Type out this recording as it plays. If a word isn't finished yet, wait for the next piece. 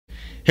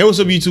Hey, what's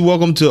up YouTube?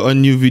 Welcome to a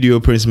new video.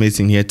 Prince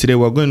Meyson here. Today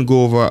we're going to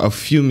go over a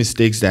few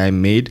mistakes that I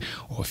made,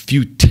 or a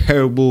few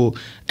terrible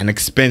and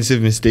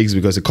expensive mistakes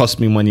because it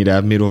cost me money that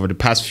I've made over the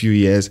past few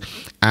years,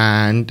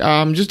 and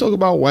just talk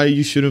about why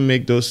you shouldn't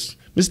make those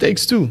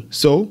mistakes too.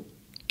 So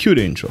cue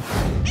the intro.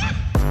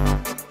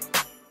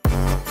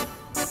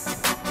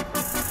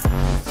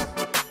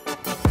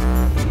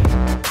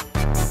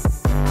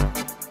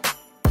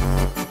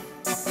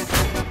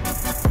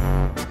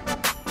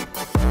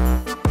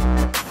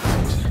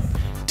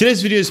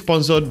 Today's video is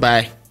sponsored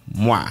by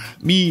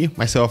me,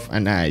 myself,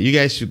 and I. You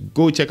guys should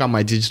go check out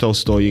my digital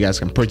store. You guys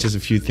can purchase a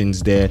few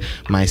things there.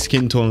 My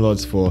skin tone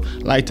lots for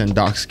light and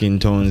dark skin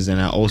tones, and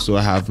I also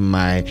have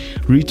my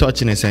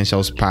retouching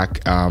essentials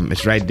pack.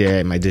 It's right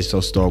there in my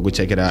digital store. Go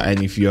check it out.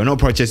 And if you're not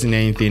purchasing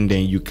anything,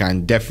 then you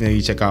can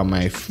definitely check out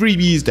my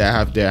freebies that I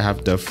have there. I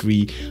have the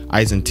free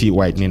eyes and teeth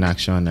whitening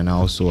action, and I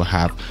also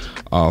have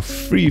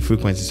free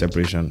frequency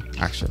separation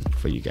action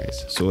for you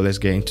guys. So let's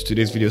get into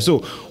today's video. So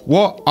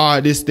what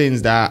are these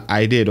things that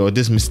I did, or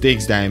these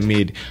mistakes that I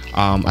made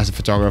as a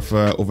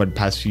photographer over the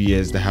past few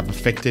years that have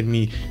affected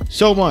me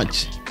so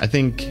much? I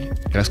think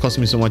it has cost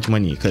me so much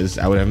money, because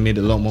I would have made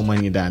a lot more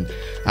money than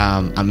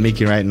I'm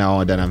making right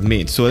now, than I've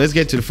made. So let's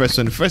get to the first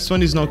one. The first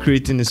one is not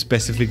creating a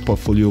specific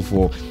portfolio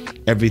for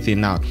everything.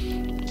 Now,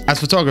 as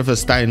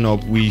photographers starting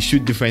up, we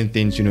shoot different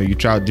things. You know, you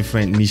try out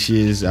different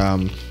niches.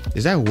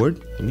 Is that a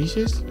word?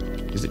 Niches?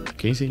 Is it?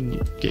 Can you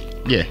say?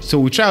 Yeah. So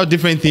we try out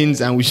different things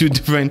and we shoot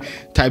different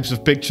types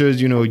of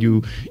pictures. You know,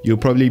 you'll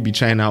probably be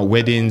trying out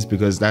weddings,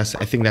 because I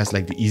think that's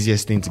like the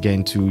easiest thing to get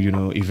into. You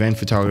know, event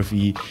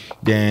photography,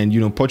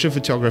 then portrait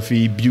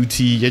photography,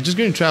 beauty. You're just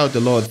going to try out a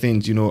lot of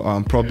things. You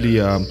know, probably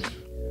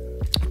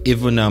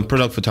even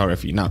product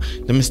photography. Now,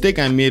 the mistake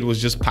I made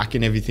was just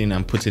packing everything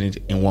and putting it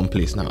in one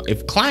place. Now,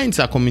 if clients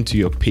are coming to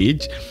your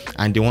page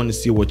and they want to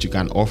see what you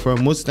can offer,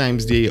 most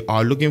times they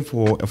are looking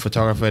for a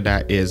photographer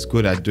that is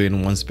good at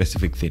doing one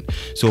specific thing.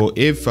 So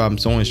if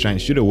someone's trying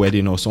to shoot a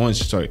wedding, or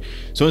someone's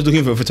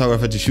looking for a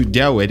photographer to shoot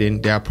their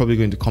wedding, they are probably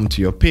going to come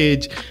to your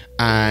page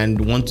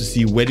and want to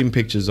see wedding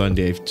pictures on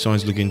there. If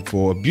someone's looking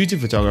for a beauty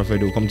photographer,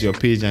 they'll come to your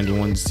page and they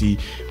want to see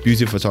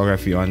beauty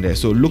photography on there.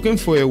 So looking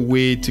for a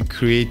way to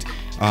create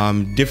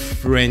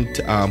different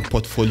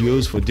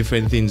portfolios for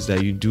different things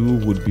that you do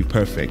would be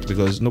perfect,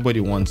 because nobody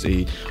wants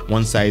a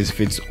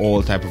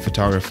one-size-fits-all type of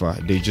photographer.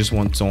 They just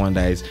want someone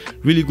that is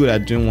really good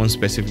at doing one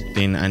specific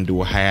thing, and they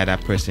will hire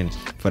that person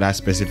for that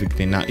specific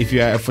thing. Now, if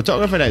you are a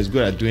photographer that is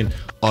good at doing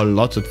a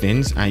lot of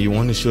things and you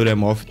want to show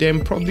them off,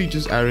 then probably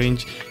just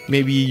arrange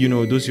maybe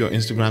those are your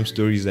Instagram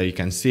stories that you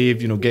can save.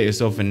 Get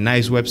yourself a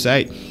nice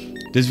website.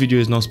 This video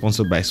is not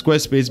sponsored by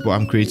Squarespace, but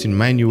I'm creating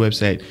my new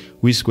website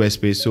with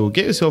Squarespace. So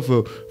get yourself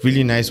a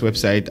really nice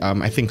website.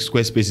 I think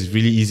Squarespace is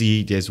really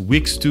easy. There's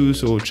Wix too,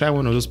 so try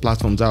one of those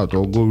platforms out,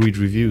 or go read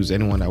reviews,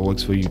 anyone that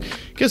works for you.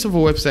 Get yourself a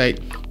website.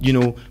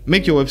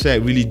 Make your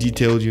website really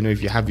detailed.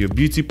 If you have your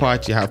beauty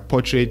part, you have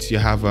portraits, you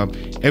have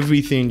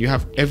everything. You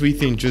have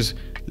everything just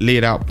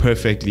laid out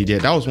perfectly there.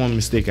 That was one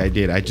mistake I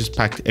did. I just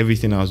packed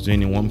everything I was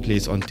doing in one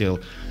place until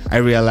I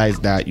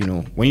realized that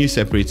when you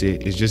separate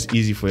it, it's just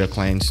easy for your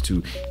clients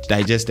to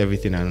digest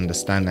everything and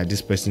understand that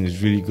this person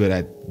is really good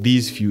at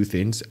these few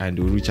things, and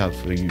they'll reach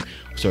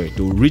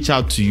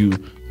out to you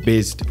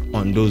based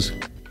on those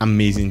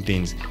amazing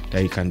things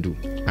that you can do.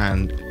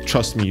 And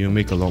trust me, you'll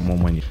make a lot more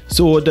money.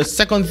 So the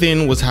second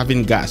thing was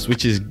having GAS,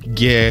 which is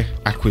gear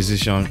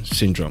acquisition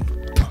syndrome.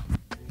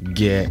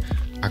 Gear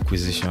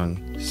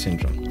acquisition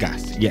syndrome.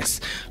 GAS.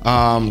 Yes.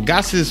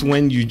 GAS is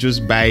when you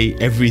just buy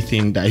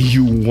everything that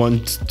you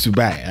want to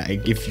buy.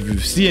 Like if you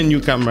see a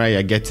new camera,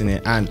 you're getting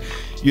it. And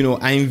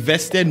I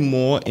invested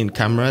more in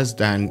cameras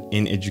than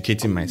in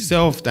educating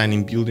myself, than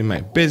in building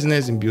my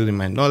business, in building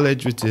my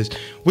knowledge, which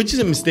is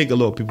a mistake a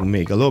lot of people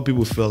make. A lot of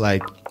people feel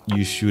like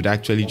you should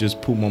actually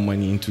just put more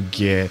money into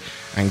gear,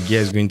 and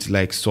gear is going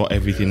to sort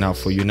everything out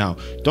for you. Now,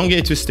 don't get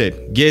it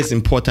twisted. Gear is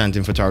important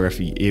in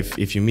photography.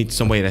 If you meet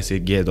somebody that says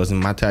gear doesn't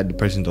matter, the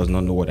person does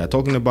not know what they're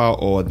talking about,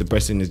 or the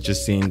person is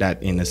just saying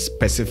that in a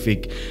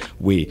specific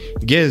way.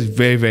 Gear is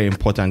very, very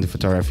important in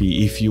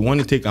photography. If you want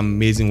to take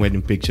amazing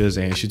wedding pictures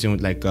and you're shooting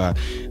with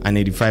an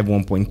 85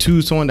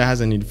 1.2, someone that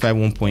has an 85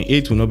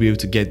 1.8 will not be able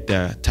to get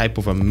the type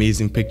of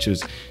amazing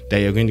pictures that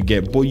you're going to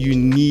get. But you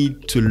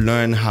need to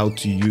learn how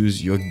to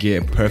use your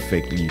gear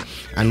perfectly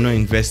and not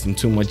invest in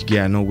too much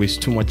gear and not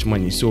waste too much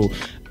money. So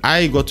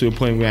I got to a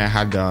point where I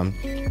had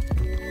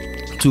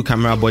two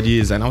camera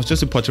bodies, and I was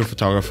just a portrait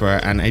photographer,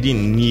 and I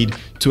didn't need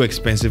two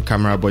expensive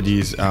camera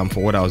bodies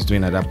for what I was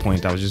doing at that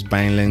point. I was just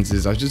buying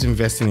lenses. I was just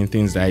investing in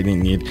things that I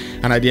didn't need,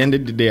 and at the end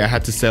of the day, I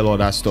had to sell all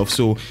that stuff.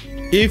 So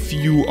if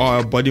you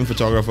are a budding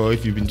photographer, or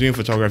if you've been doing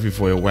photography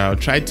for a while,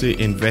 try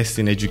to invest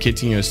in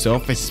educating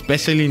yourself,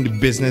 especially in the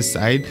business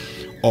side,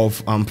 of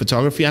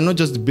photography, and not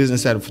just the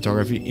business side of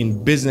photography,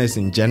 in business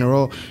in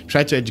general.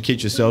 Try to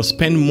educate yourself,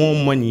 spend more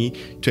money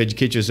to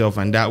educate yourself,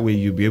 and that way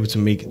you'll be able to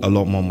make a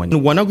lot more money.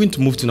 We're now going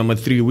to move to number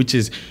 3, which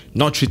is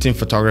not treating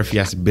photography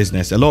as a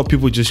business. A lot of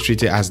people just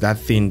treat it as that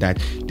thing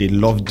that they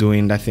love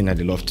doing, that thing that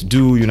they love to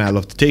do. You know, I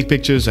love to take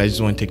pictures, so I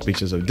just want to take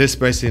pictures of this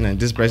person and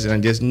this person,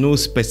 and there's no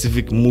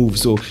specific move.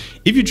 So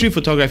if you treat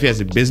photography as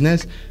a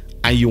business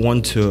and you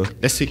want to,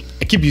 let's say,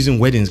 I keep using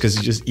weddings because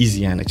it's just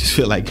easy, and I just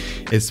feel like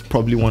it's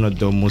probably one of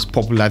the most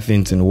popular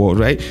things in the world,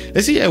 right?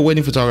 Let's say you're a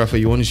wedding photographer,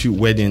 you want to shoot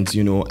weddings,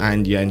 you know,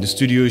 and you're in the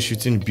studio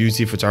shooting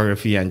beauty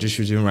photography and just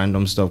shooting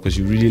random stuff because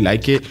you really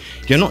like it.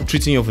 You're not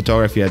treating your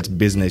photography as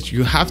business.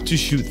 You have to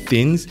shoot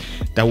things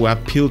that will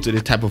appeal to the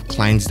type of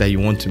clients that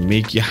you want to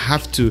make. You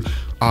have to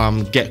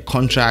get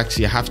contracts.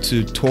 You have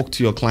to talk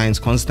to your clients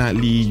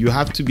constantly. You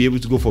have to be able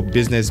to go for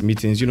business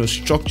meetings. You know,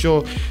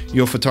 structure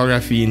your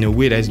photography in a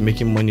way that is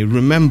making money.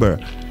 Remember,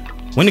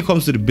 when it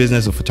comes to the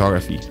business of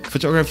photography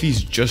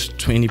is just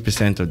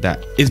 20% of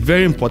that. It's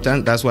very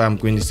important. That's why I'm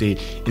going to say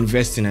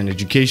invest in an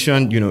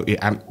education. You know,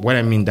 what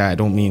I mean that I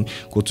don't mean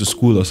go to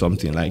school or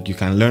something. Like, you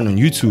can learn on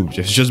YouTube.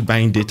 Just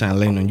buying data and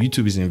learning on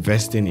YouTube is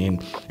investing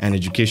in an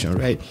education,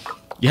 right?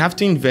 You have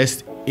to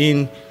invest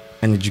in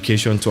an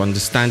education to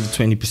understand the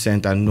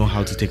 20% and know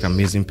how to take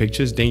amazing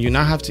pictures. Then you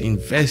now have to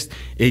invest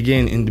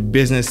again in the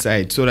business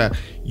side so that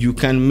you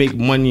can make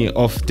money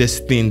off this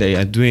thing that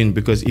you're doing.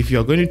 Because if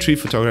you're going to treat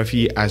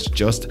photography as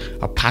just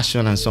a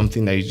passion and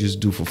something that you just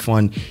do for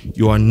fun,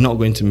 you are not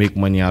going to make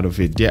money out of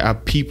it. There are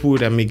people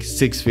that make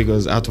 6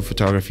 figures out of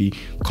photography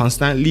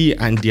constantly,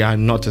 and they are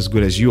not as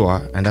good as you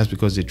are, and that's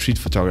because they treat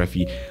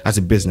photography as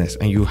a business.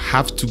 And you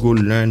have to go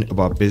learn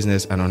about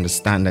business and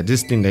understand that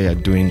this thing that you're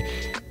doing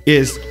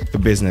is a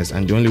business,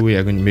 and the only way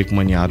you're going to make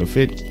money out of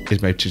it is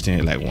by treating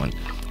it like one.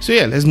 So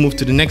yeah, let's move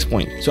to the next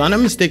point. So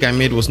another mistake I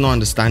made was not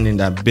understanding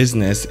that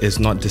business is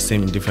not the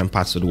same in different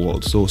parts of the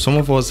world. So some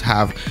of us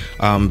have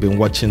been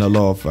watching a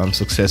lot of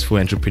successful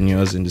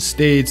entrepreneurs in the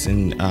States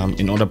and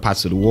in other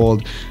parts of the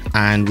world,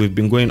 and we've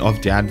been going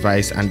off their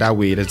advice, and that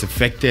way it has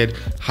affected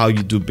how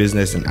you do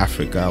business in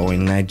Africa or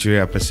in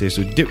Nigeria per se.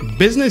 So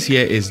business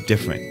here is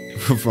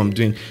different from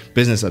doing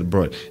business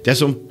abroad. There's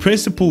some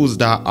principles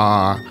that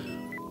are,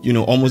 you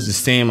know, almost the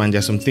same, and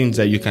there's some things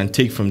that you can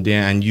take from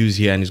there and use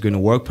here, and it's going to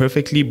work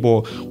perfectly.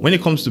 But when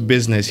it comes to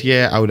business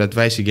here, I would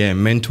advise you get a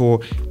mentor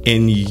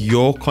in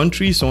your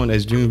country, someone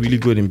that's doing really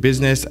good in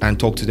business, and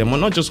talk to them. Or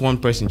not just one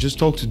person, just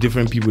talk to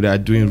different people that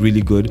are doing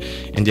really good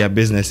in their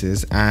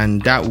businesses,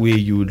 and that way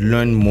you would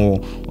learn more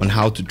on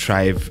how to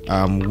thrive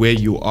where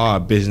you are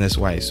business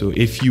wise. So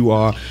if you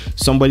are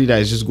somebody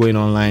that is just going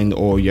online,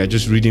 or you're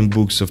just reading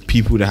books of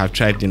people that have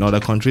thrived in other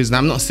countries, and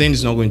I'm not saying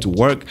it's not going to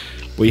work,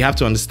 but you have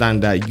to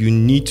understand that you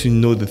need to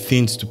know the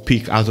things to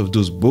pick out of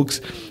those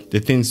books, the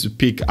things to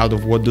pick out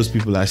of what those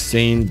people are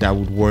saying that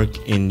would work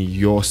in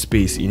your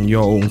space, in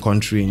your own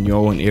country, in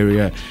your own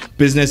area.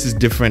 Business is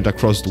different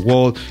across the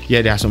world.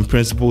 Yeah, there are some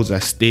principles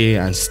that stay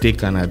and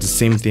stick and are the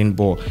same thing,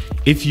 but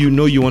if you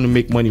know you want to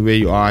make money where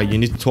you are, you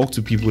need to talk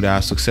to people that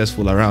are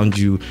successful around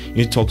you. You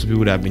need to talk to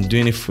people that have been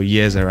doing it for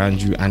years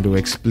around you, and they'll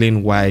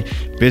explain why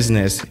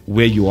business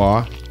where you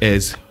are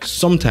is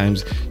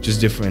sometimes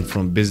just different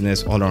from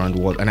business all around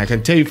the world. And I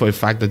can tell you for a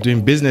fact that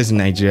doing business in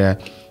Nigeria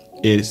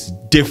is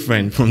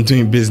different from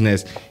doing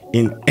business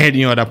in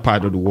any other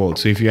part of the world.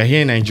 So if you are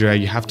here in Nigeria,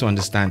 you have to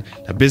understand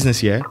that business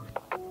here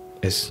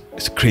is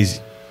crazy.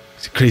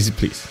 It's a crazy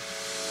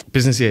place.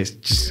 Business here is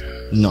just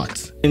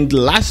nuts. And the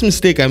last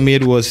mistake I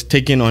made was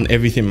taking on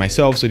everything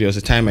myself. So there was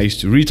a time I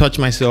used to retouch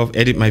myself,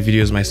 edit my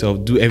videos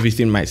myself, do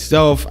everything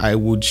myself. I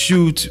would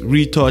shoot,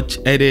 retouch,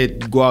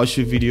 edit, go out,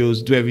 shoot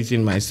videos, do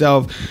everything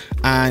myself.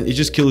 And it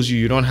just kills you.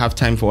 You don't have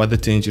time for other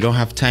things. You don't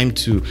have time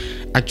to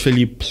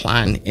actually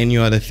plan any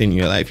other thing in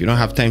your life. You don't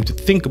have time to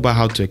think about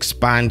how to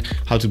expand,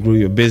 how to grow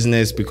your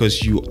business,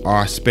 because you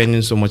are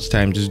spending so much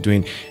time just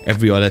doing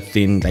every other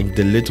thing, like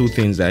the little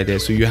things that are there.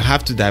 So you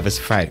have to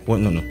diversify. Well,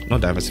 no,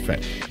 not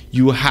diversify.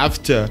 You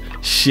have to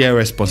share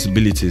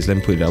responsibilities, let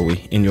me put it that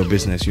way, in your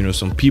business. You know,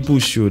 some people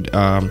should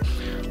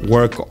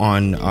work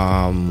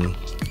on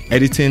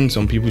editing,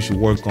 some people should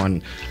work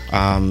on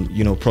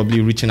you know,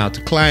 probably reaching out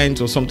to clients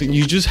or something.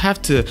 You just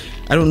have to,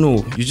 I don't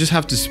know, you just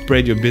have to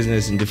spread your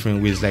business in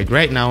different ways. Like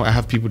right now I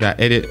have people that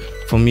edit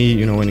for me.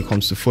 You know, when it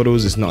comes to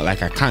photos, it's not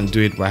like I can't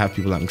do it, but I have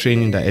people I'm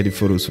training that edit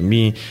photos for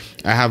me.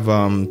 I have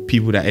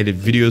people that edit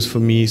videos for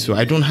me, so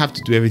I don't have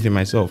to do everything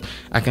myself.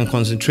 I can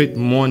concentrate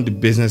more on the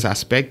business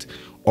aspect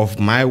of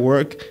my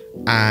work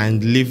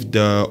and leave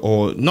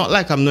or not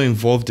like I'm not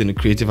involved in the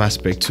creative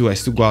aspect too. I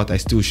still go out, I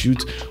still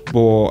shoot,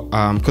 but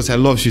because I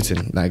love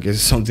shooting, like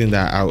it's something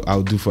that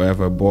I'll do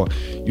forever. But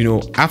you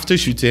know, after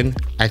shooting,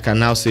 I can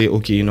now say,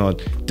 okay, you know,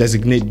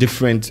 designate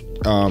different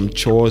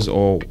chores,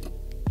 or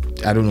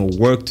I don't know,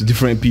 work to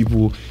different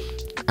people,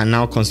 and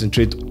now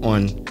concentrate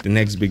on the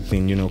next big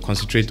thing. You know,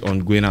 concentrate on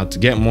going out to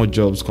get more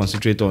jobs,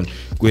 concentrate on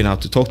going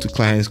out to talk to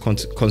clients,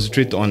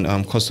 concentrate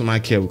on customer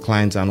care with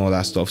clients and all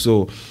that stuff.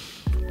 So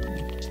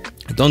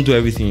don't do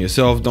everything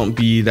yourself. Don't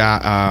be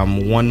that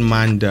one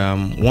man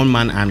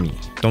army.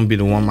 Don't be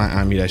the one-man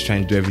army that's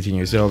trying to do everything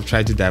yourself.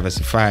 Try to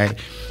diversify.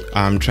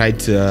 Try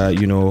to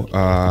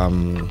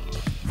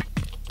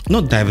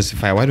not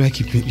diversify. Why do I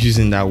keep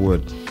using that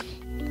word?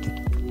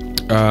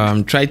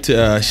 Try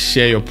to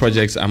share your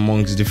projects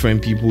amongst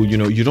different people.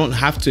 You don't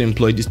have to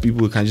employ these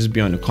people. It can just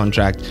be on a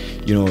contract.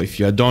 If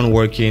you're done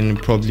working,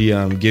 probably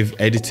give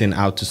editing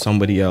out to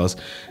somebody else,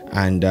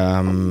 and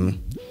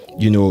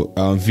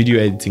video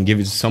editing, give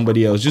it to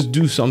somebody else. Just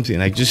do something,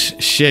 like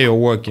just share your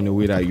work in a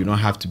way that you don't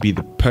have to be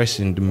the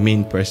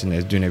main person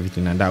that's doing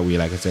everything. And that way,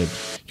 like I said,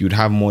 you'd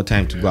have more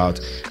time to go out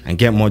and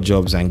get more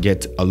jobs and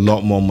get a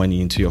lot more money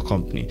into your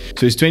company.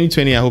 So it's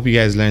 2020. I hope you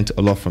guys learned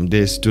a lot from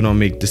this. Do not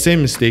make the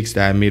same mistakes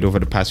that I made over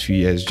the past few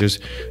years. Just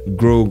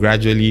grow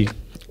gradually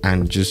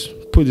and just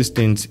put these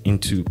things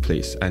into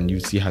place, and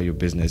you see how your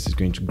business is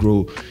going to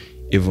grow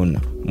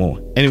even more.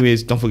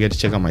 Anyways, don't forget to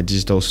check out my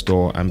digital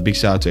store, and big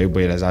shout out to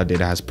everybody that's out there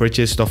that has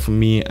purchased stuff from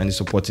me and is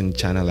supporting the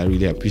channel. I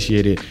really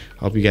appreciate it. I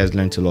hope you guys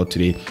learned a lot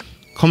today.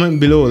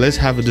 Comment below, let's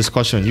have a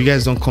discussion. You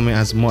guys don't comment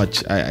as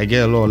much. I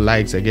get a lot of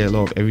likes, I get a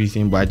lot of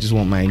everything, but I just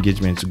want my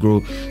engagement to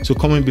grow. So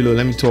comment below,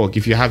 let me talk.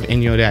 If you have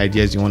any other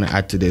ideas you want to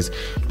add to this,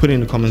 put it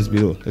in the comments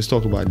below. Let's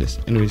talk about this.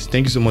 Anyways,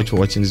 thank you so much for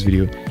watching this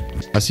video.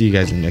 I'll see you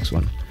guys in the next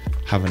one.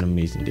 Have an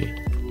amazing day.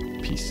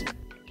 Peace.